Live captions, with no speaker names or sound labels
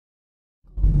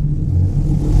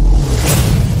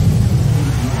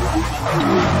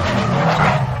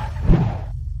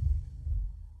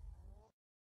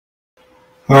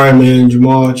All right, man.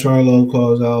 Jermall Charlo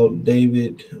calls out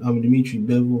Dmitry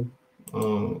Bivol.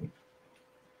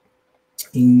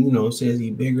 He, says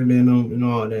he's bigger than him and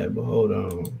all that. But hold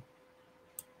on.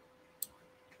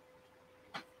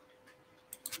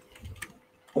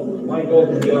 Hold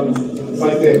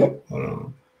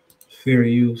on. Fair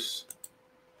use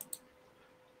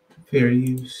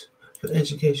for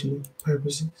educational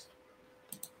purposes.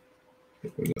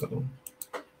 Here we go.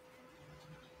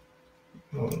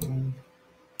 Hold on.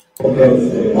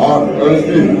 Okay.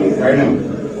 Understood. Right now.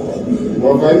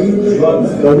 What fighting?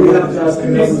 So we have to ask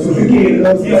him to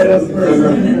let us first.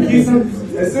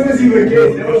 As soon as you were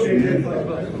kids,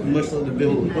 much of the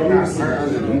bill.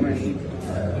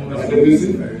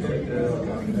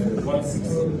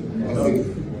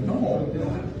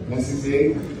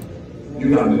 168. You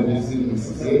got the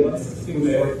 168.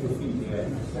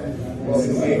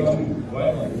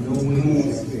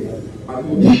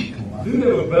 168. Do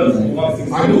the belt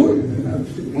 168. I do it.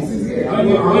 168.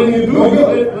 When you do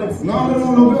it,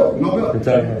 no belt.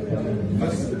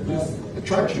 Just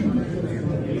attraction.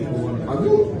 I do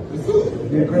it. Let's do it.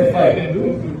 You're a great fighter. I do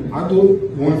it.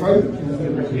 You want to fight?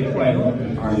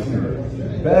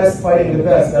 Alright. Best fighting the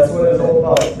best. That's what it's all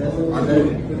about. I do it.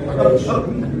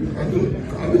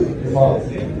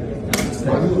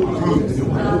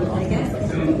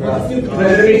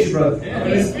 Pleasure to meet you, brother.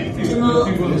 Jermall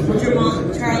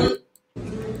Charlo.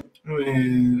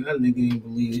 Man, that nigga didn't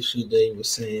believe this shit they was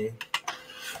saying.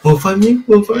 Well, fight me.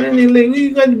 Like,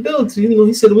 you got the belt.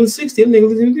 He said 160. That nigga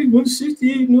was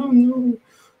 168. No.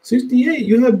 68.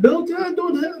 You have belt? I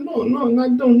don't have. No.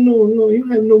 You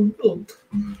have no belt.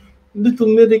 Little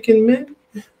American man.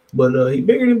 But he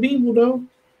bigger than Bivol though.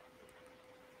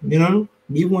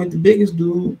 Bivol ain't the biggest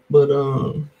dude, but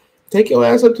take your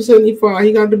ass up to 75.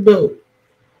 He got the belt.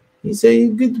 He said you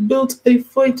get the belt. I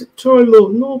fight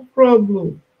Charlo, no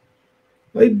problem.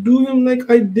 I do him like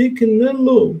I did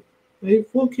Canelo. I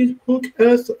fuck his punk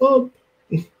ass up.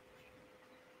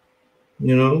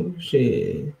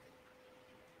 Shit.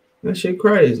 That shit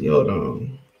crazy. Hold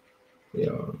on.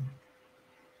 Yeah.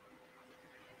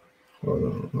 Hold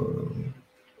on.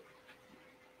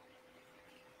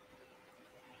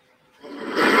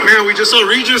 Man, we just saw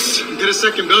Regis get a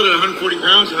second belt at 140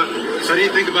 pounds. How do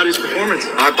you think about his performance?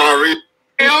 I thought Regis.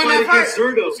 Against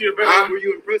Zurdo. Were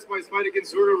you impressed by his fight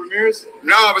against Zurdo Ramirez?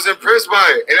 No, I was impressed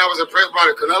by it, and I was impressed by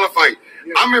the Canelo fight.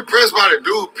 Yeah. I'm impressed by the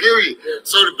dude, period. Yeah.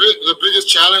 So the biggest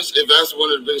challenge, if that's one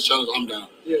of the biggest challenges, I'm down.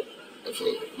 Yeah.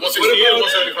 168 or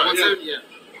 175? Yeah.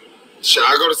 Sure,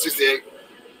 I go to 68.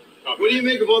 What do you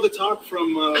make of all the talk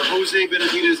from Jose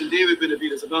Benavidez and David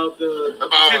Benavidez about the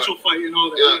potential fight and all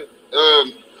that? Yeah.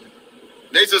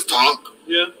 They just talk.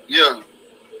 Yeah. Yeah.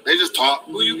 They just talk.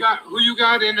 Who you got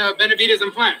in Benavidez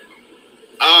and Plant?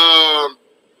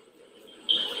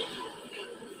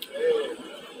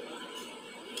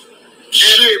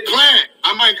 Shit, Plant.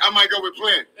 I might go with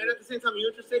Plant. And at the same time, are you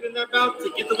interested in that bout to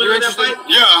get the winner of that fight?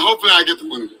 Yeah, hopefully I get the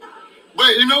winner.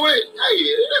 But you know what? Hey,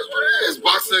 that's what it is.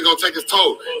 Boxing is gonna take its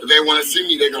toll. If they want to see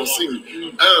me, they're gonna see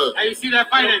me. How do you see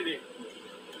that fight ending?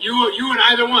 You and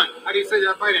either one. How do you see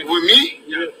that fight ending? With me?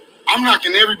 Yeah. I'm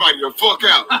knocking everybody the fuck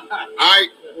out. All right?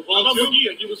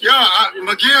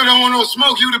 McGill don't want no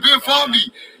smoke. He would have been for me.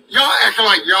 Y'all acting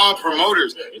like y'all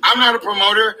promoters. I'm not a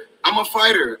promoter. I'm a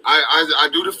fighter. I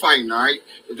do the fighting, all right?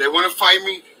 If they want to fight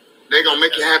me, they're going to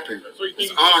make it happen.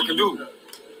 That's all I can do.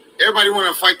 Everybody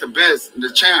want to fight the best, the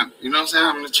champ. You know what I'm saying?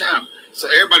 I'm the champ. So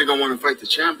everybody going to want to fight the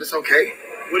champ. It's okay.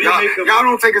 Y'all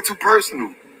don't take it too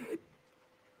personal.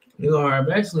 All right,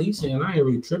 basically he's saying I ain't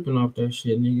really tripping off that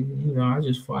shit, nigga. I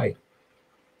just fight.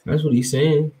 That's what he's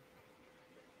saying.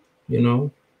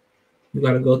 You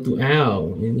got to go through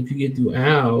Al, and if you get through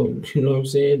Al, you know what I'm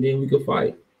saying, then we can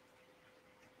fight.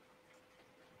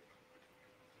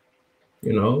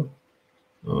 And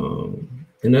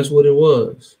that's what it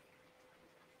was.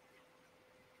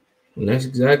 And that's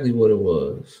exactly what it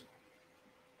was.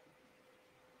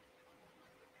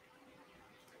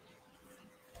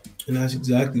 And that's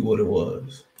exactly what it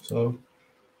was. So,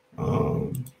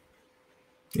 when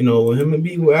him and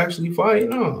B were actually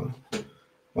fighting,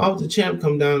 why would the champ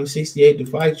come down to 68 to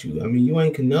fight you? I mean, you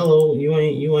ain't Canelo, you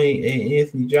ain't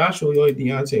Anthony Joshua, you ain't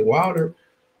Deontay Wilder,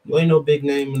 you ain't no big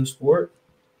name in the sport.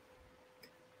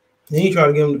 Then you try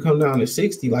to get him to come down to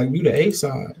 60, like you the A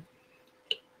side.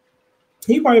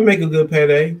 He probably make a good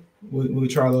payday with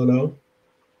Charlo though.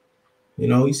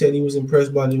 He said he was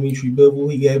impressed by Dmitry Bivol.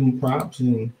 He gave him props,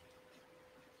 and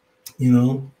he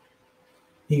gonna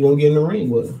get in the ring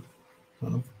with him.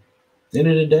 At the end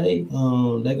of the day,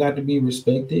 they got to be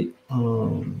respected.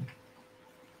 So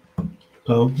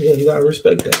yeah, you gotta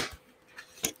respect that.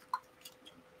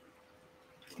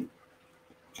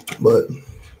 But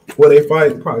will they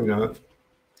fight? Probably not.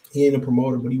 He ain't a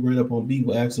promoter, but he ran up on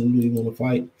Bivol asking him, do he want to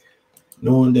fight,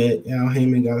 knowing that Al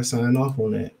Heyman got to sign off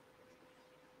on that.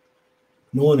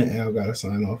 Knowing that Al got to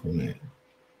sign off on that.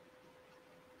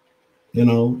 You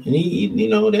know, and he you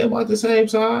know, they're about the same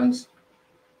size.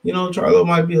 You know, Charlo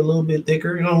might be a little bit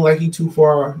thicker. You know, like he too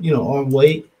far, you know, off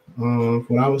weight. From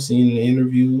what I was seeing in the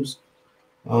interviews.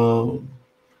 So,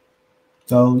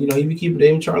 you know, he be keeping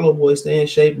them Charlo boys stay in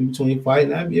shape in between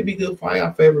fighting. It'd be a good fight.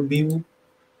 I favor Bivol.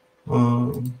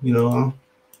 You know,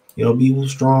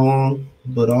 Bivol's strong,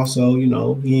 but also, you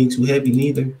know, he ain't too heavy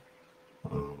neither.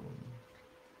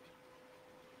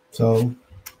 So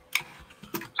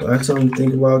that's something to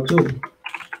think about too.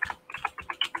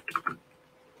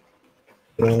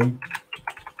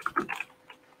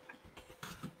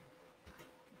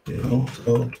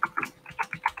 So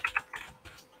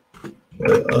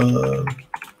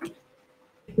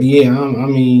but yeah, I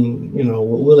mean, you know,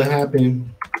 will it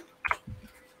happen?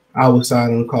 I would side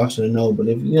on the caution of no, but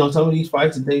if you know some of these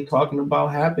fights that they talking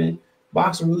about happen,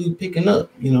 boxing really picking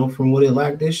up, you know, from what it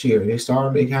lacked this year. They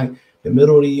kind of the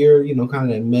middle of the year, you know,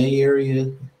 kind of that May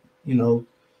area, you know,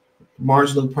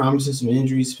 March looked promising, some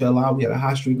injuries fell out. We had a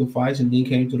hot streak of fights, and then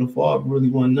came to the fall, really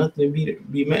wasn't nothing to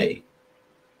be made.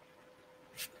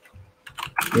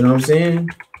 You know what I'm saying?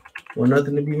 Well,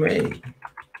 nothing to be made.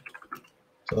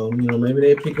 So, you know, maybe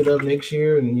they pick it up next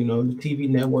year, and you know, the TV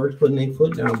networks putting their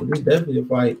foot down. But it's definitely a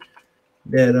fight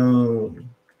that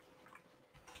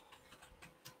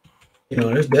you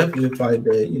know, there's definitely a fight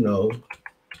that, you know,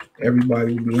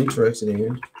 everybody would be interested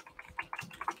in.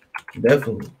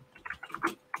 Definitely.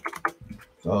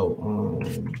 So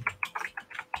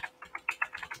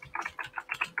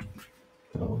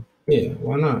yeah,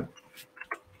 why not?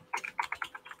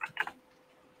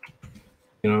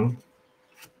 You know,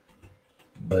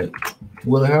 but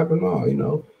will it happen? No, you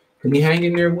know, can he hang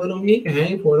in there with him? He can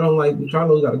hang for it. I'm like,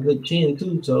 Charlo's got a good chin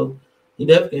too, so he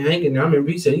definitely hang in there. I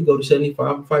remember he said he go to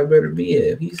 75 and fight better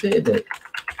BF. He said that.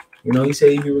 You know, he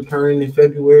said he'd be returning in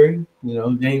February. You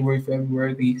know, January,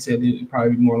 February. He said it'd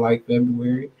probably be more like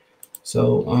February.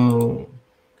 So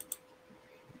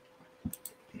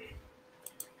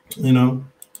you know,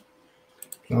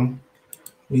 so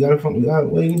we gotta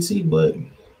wait and see, but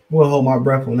we'll hold my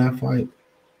breath on that fight.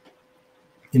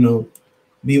 You know,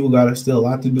 Bivol got still a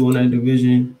lot to do in that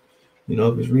division. You know,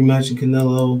 if it's rematching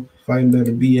Canelo, fighting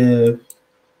better BF,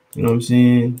 you know what I'm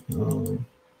saying?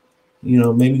 You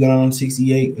know, maybe got on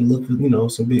 68 and look for, you know,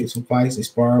 some fights. They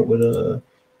sparred with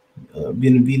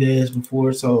Benavidez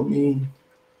before. So I mean,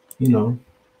 you know,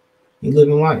 he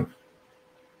living life.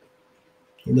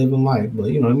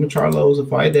 But you know, Charlo was a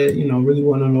fight that, you know, really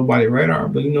wasn't on nobody's radar.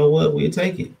 But you know what? We'll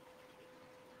take it.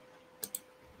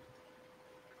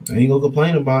 I ain't gonna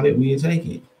complain about it. We'll take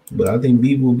it. But I think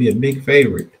Bivol will be a big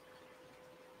favorite.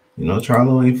 You know,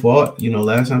 Charlo ain't fought. You know,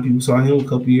 last time people saw him a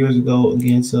couple years ago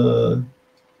against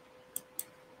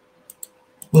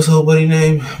what's her buddy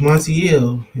name?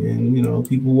 Montiel. And you know,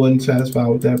 people wasn't satisfied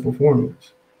with that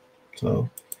performance. So,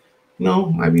 you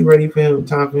know, might be ready for him,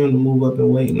 time for him to move up and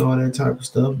weight and all that type of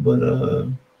stuff. But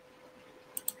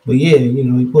yeah, you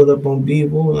know, he pulled up on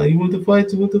Bivol. Like, you want the fight?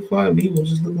 Bivol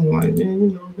just looking like, man,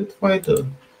 you know, get the fight though.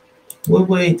 What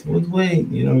weight? You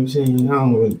know what I'm saying? I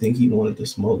don't really think he wanted to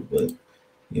smoke, but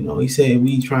you know, he said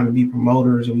we trying to be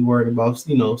promoters and we worried about,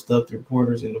 you know, stuff the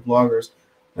reporters and the bloggers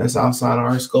that's outside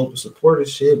our scope of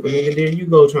supporters shit. But nigga, there you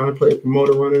go trying to play a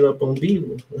promoter running up on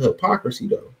Bivol. The hypocrisy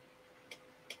though.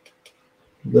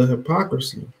 The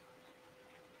hypocrisy.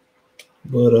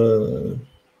 But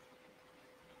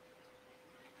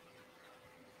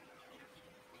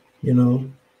you know,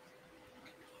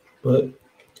 but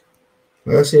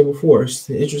like I said before, it's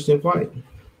an interesting fight.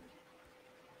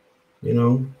 You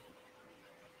know,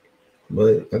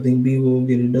 but I think Bivol will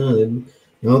get it done. And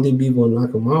I don't think Bivol will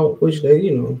knock him out, which they,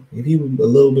 you know, if he was a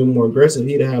little bit more aggressive,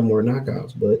 he'd have more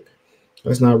knockouts. But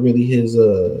that's not really his,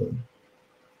 you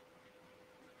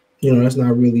know, that's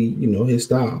not really, you know, his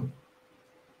style.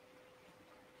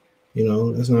 You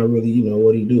know, that's not really, you know,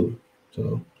 what he do.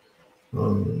 So,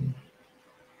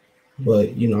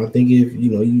 but you know, I think if you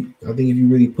know, I think if you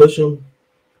really push him,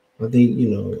 I think, you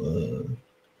know,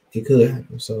 it could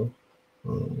happen. So,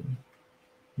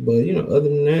 but you know, other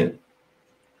than that,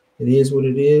 it is what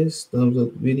it is. Thumbs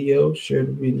up the video, share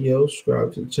the video,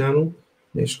 subscribe to the channel.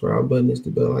 Next subscribe button is the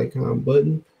bell icon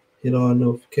button. Hit all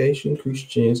notifications, increase your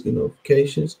chance to get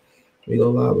notifications. We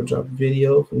go live or drop a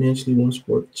video. Financially, want to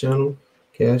support the channel.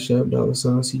 Cash App, $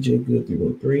 CJ Good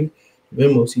 313.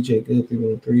 Venmo CJ Good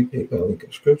 313. PayPal link in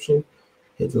description.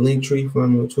 Hit the link tree.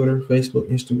 Find me on Twitter, Facebook,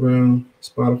 Instagram,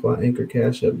 Spotify, Anchor,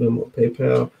 Cash App, Venmo,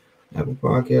 PayPal. Apple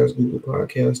Podcasts, Google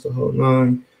Podcasts, the whole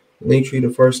nine. Linktree, the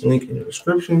first link in the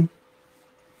description.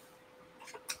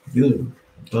 Good.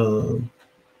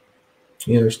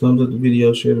 Yeah, thumbs up the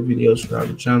video, share the video, subscribe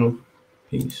to the channel.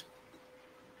 Peace.